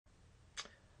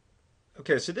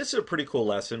Okay, so this is a pretty cool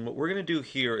lesson. What we're going to do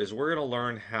here is we're going to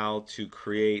learn how to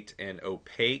create an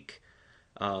opaque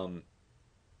um,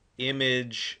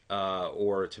 image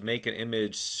or to make an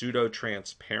image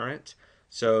pseudo-transparent.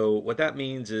 So what that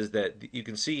means is that you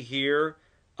can see here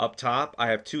up top, I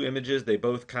have two images. They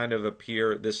both kind of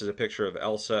appear. This is a picture of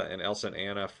Elsa and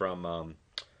Anna from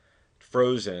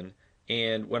Frozen.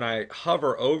 And when I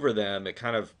hover over them, it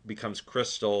kind of becomes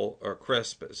crystal or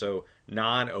crisp, so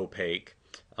non-opaque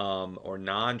or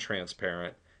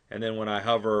non-transparent. And then when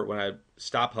I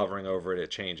stop hovering over it,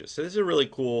 it changes. So this is a really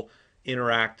cool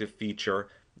interactive feature.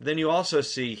 Then you also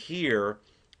see here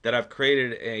that I've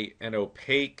created an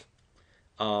opaque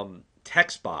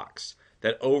text box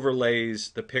that overlays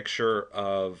the picture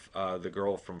of the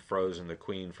girl from Frozen, the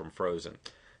queen from Frozen.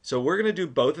 So we're going to do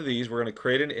both of these. We're going to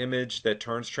create an image that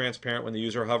turns transparent when the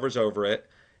user hovers over it,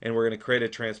 and we're going to create a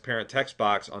transparent text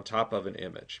box on top of an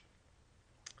image.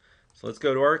 So let's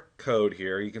go to our code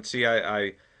here. You can see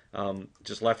I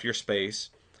just left your space.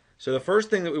 So the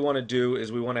first thing that we want to do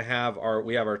is we want to have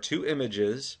our two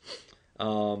images.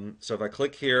 So if I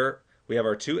click here, we have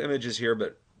our two images here,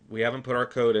 but we haven't put our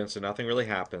code in, so nothing really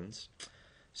happens.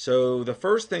 So the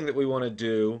first thing that we want to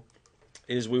do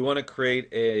is we want to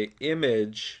create an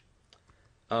image,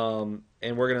 and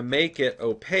we're going to make it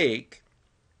opaque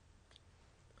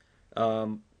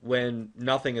when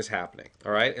nothing is happening.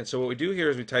 All right, and so what we do here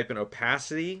is we type in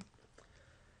opacity,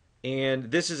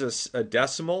 and this is a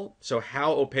decimal. So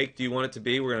how opaque do you want it to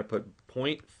be? We're going to put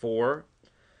 0.4,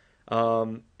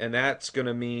 and that's going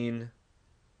to mean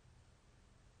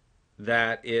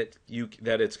that it's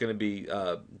going to be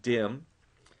dim.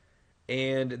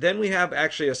 And then we have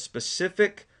actually a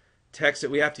specific text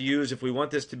that we have to use if we want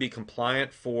this to be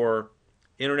compliant for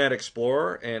Internet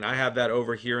Explorer. And I have that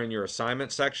over here in your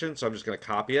assignment section. So I'm just going to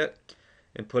copy it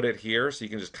and put it here. So you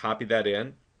can just copy that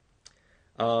in.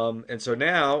 And so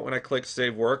now when I click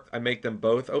Save Work, I make them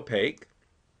both opaque.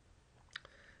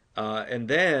 And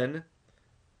then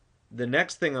the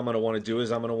next thing I'm going to want to do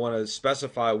is I'm going to want to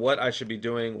specify what I should be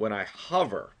doing when I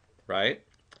hover, right?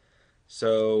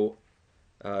 So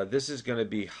this is going to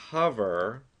be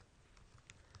hover,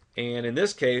 and in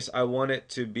this case I want it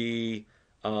to be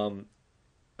I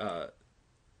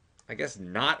guess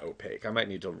not opaque. I might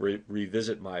need to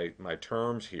revisit my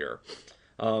terms here,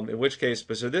 in which case,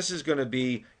 so this is going to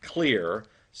be clear.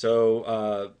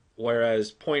 So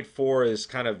whereas 0.4 is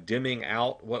kind of dimming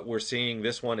out what we're seeing,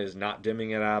 this one is not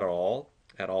dimming it at all.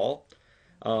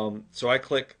 So I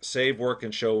click Save Work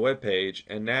and Show Web Page,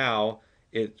 and now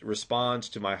it responds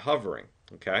to my hovering.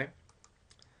 Okay,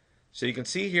 so you can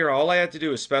see here all I have to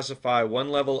do is specify one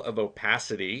level of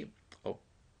opacity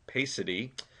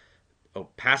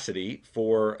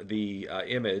for the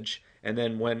image, and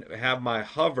then when have my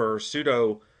hover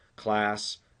pseudo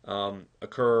class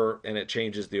occur, and it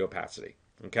changes the opacity.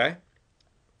 Okay,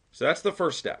 so that's the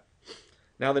first step.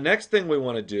 Now the next thing we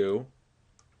want to do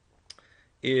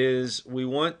is we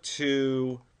want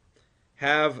to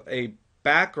have a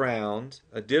background,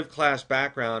 a div class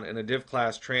background, and a div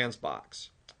class trans box.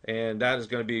 And that is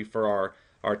going to be for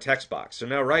our text box. So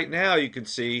now right now you can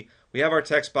see we have our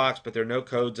text box, but there are no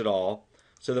codes at all.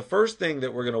 So the first thing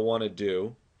that we're going to want to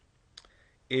do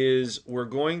is we're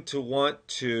going to want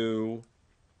to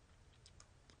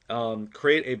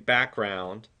create a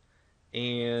background.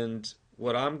 And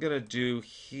what I'm going to do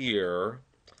here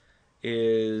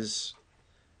is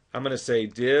I'm going to say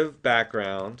div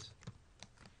background,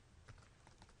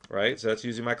 right? So that's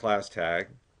using my class tag.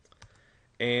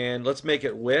 And let's make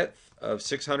it width of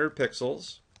 600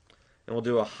 pixels. And we'll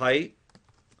do a height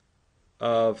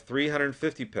of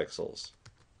 350 pixels.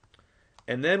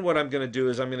 And then what I'm going to do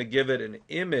is I'm going to give it an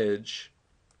image,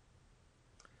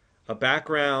 a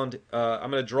background.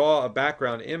 I'm going to draw a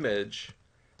background image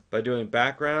by doing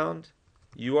background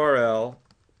URL.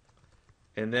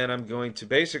 And then I'm going to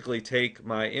basically take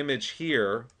my image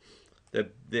here,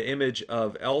 the image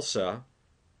of Elsa,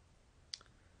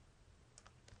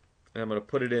 and I'm going to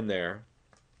put it in there.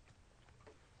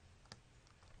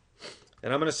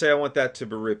 And I'm going to say I want that to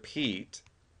repeat.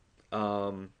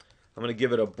 I'm going to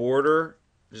give it a border,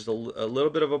 just a little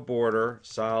bit of a border,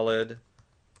 solid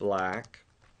black.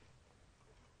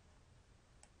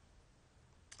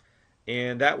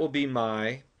 And that will be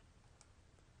my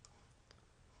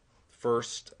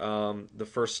the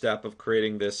first step of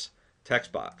creating this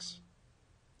text box.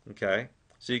 Okay,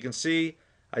 so you can see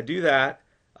I do that.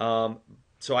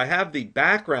 So I have the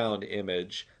background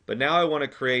image, but now I want to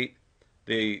create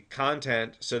the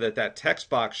content so that that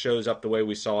text box shows up the way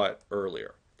we saw it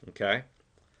earlier. Okay,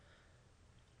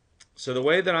 so the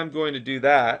way that I'm going to do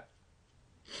that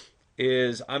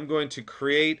is I'm going to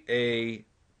create a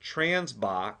trans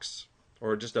box,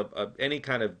 or just any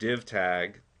kind of div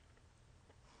tag.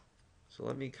 So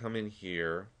let me come in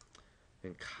here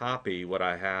and copy what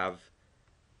I have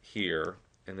here,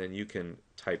 and then you can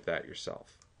type that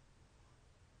yourself.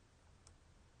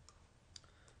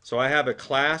 So I have a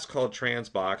class called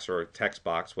transbox, or text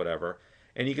box, whatever,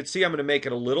 and you can see I'm going to make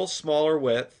it a little smaller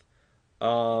width.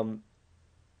 Why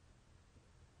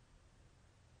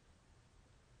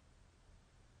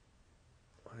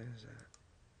is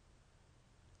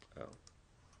that? Oh.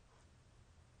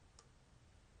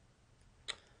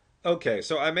 Okay,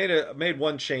 so I made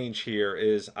one change here.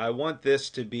 Is I want this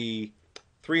to be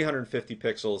 350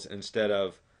 pixels instead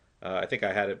of I think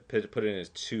I had it put in as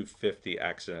 250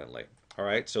 accidentally. All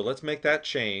right, so let's make that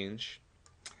change.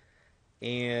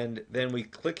 And then we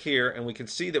click here and we can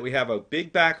see that we have a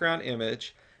big background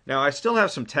image. Now I still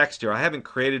have some text here. I haven't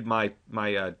created my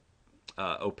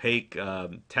opaque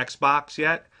text box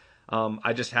yet.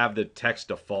 I just have the text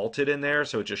defaulted in there,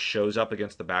 so it just shows up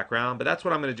against the background. But that's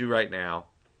what I'm going to do right now,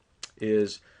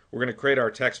 is we're going to create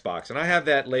our text box. And I have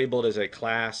that labeled as a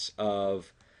class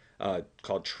of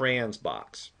called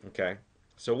transbox. Okay,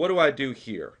 so what do I do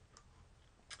here?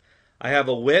 I have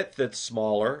a width that's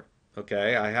smaller.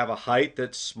 Okay, I have a height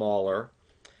that's smaller.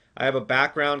 I have a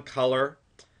background color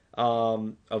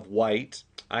of white.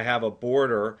 I have a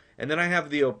border, and then I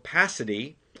have the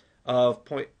opacity of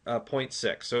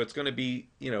 0.6. So it's going to be,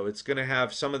 it's going to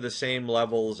have some of the same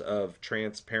levels of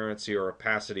transparency or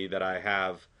opacity that I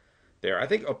have there. I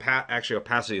think actually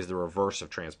opacity is the reverse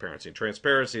of transparency.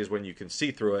 Transparency is when you can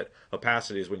see through it.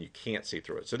 Opacity is when you can't see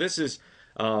through it. So this is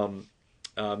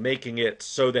making it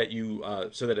so that you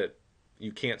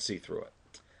can't see through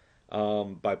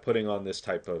it by putting on this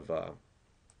type of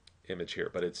image here.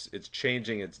 But it's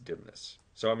changing its dimness.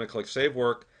 So I'm going to click Save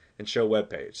Work and Show Web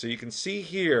Page. So you can see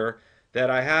here that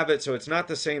I have it so it's not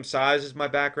the same size as my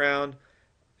background.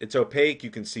 It's opaque.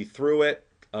 You can see through it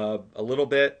a little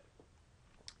bit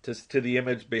to the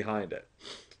image behind it.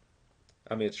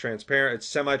 I mean, it's transparent. It's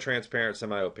semi-transparent,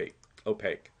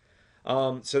 semi-opaque.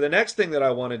 So the next thing that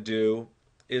I want to do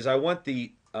is I want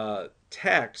the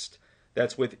text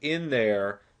that's within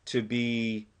there to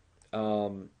be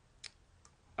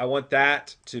I want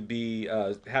that to be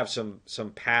have some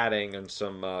padding and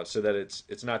some so that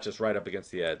it's not just right up against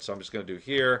the edge. So I'm just going to do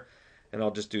here, and I'll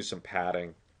just do some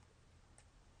padding.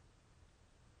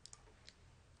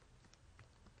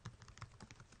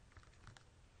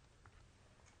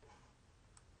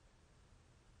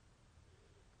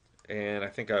 And I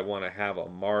think I want to have a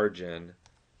margin.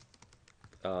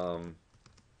 So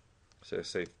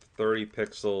say 30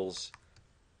 pixels,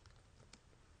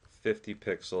 50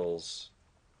 pixels.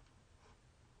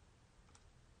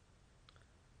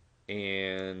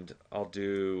 And I'll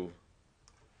do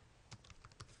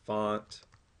font,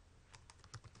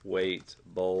 weight,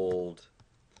 bold,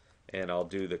 and I'll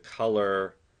do the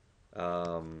color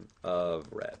of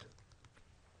red.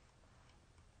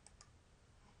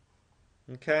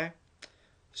 Okay,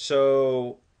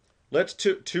 so let's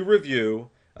to review.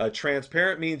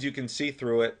 Transparent means you can see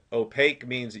through it. Opaque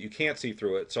means that you can't see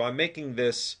through it. So I'm making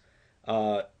this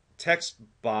text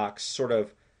box sort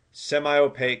of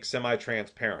semi-opaque,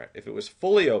 semi-transparent. If it was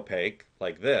fully opaque,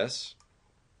 like this,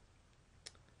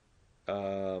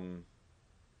 then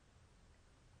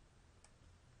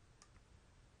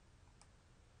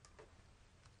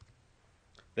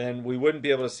we wouldn't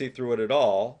be able to see through it at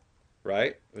all,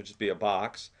 right? It would just be a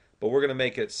box. But we're going to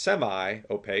make it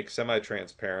semi-opaque,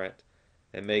 semi-transparent,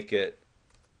 and make it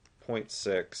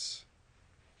 0.6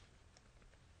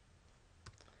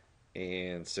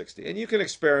 and 60. And you can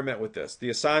experiment with this. The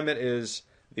assignment is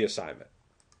the assignment.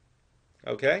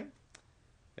 Okay?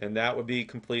 And that would be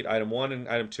complete item 1 and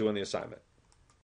item 2 on the assignment.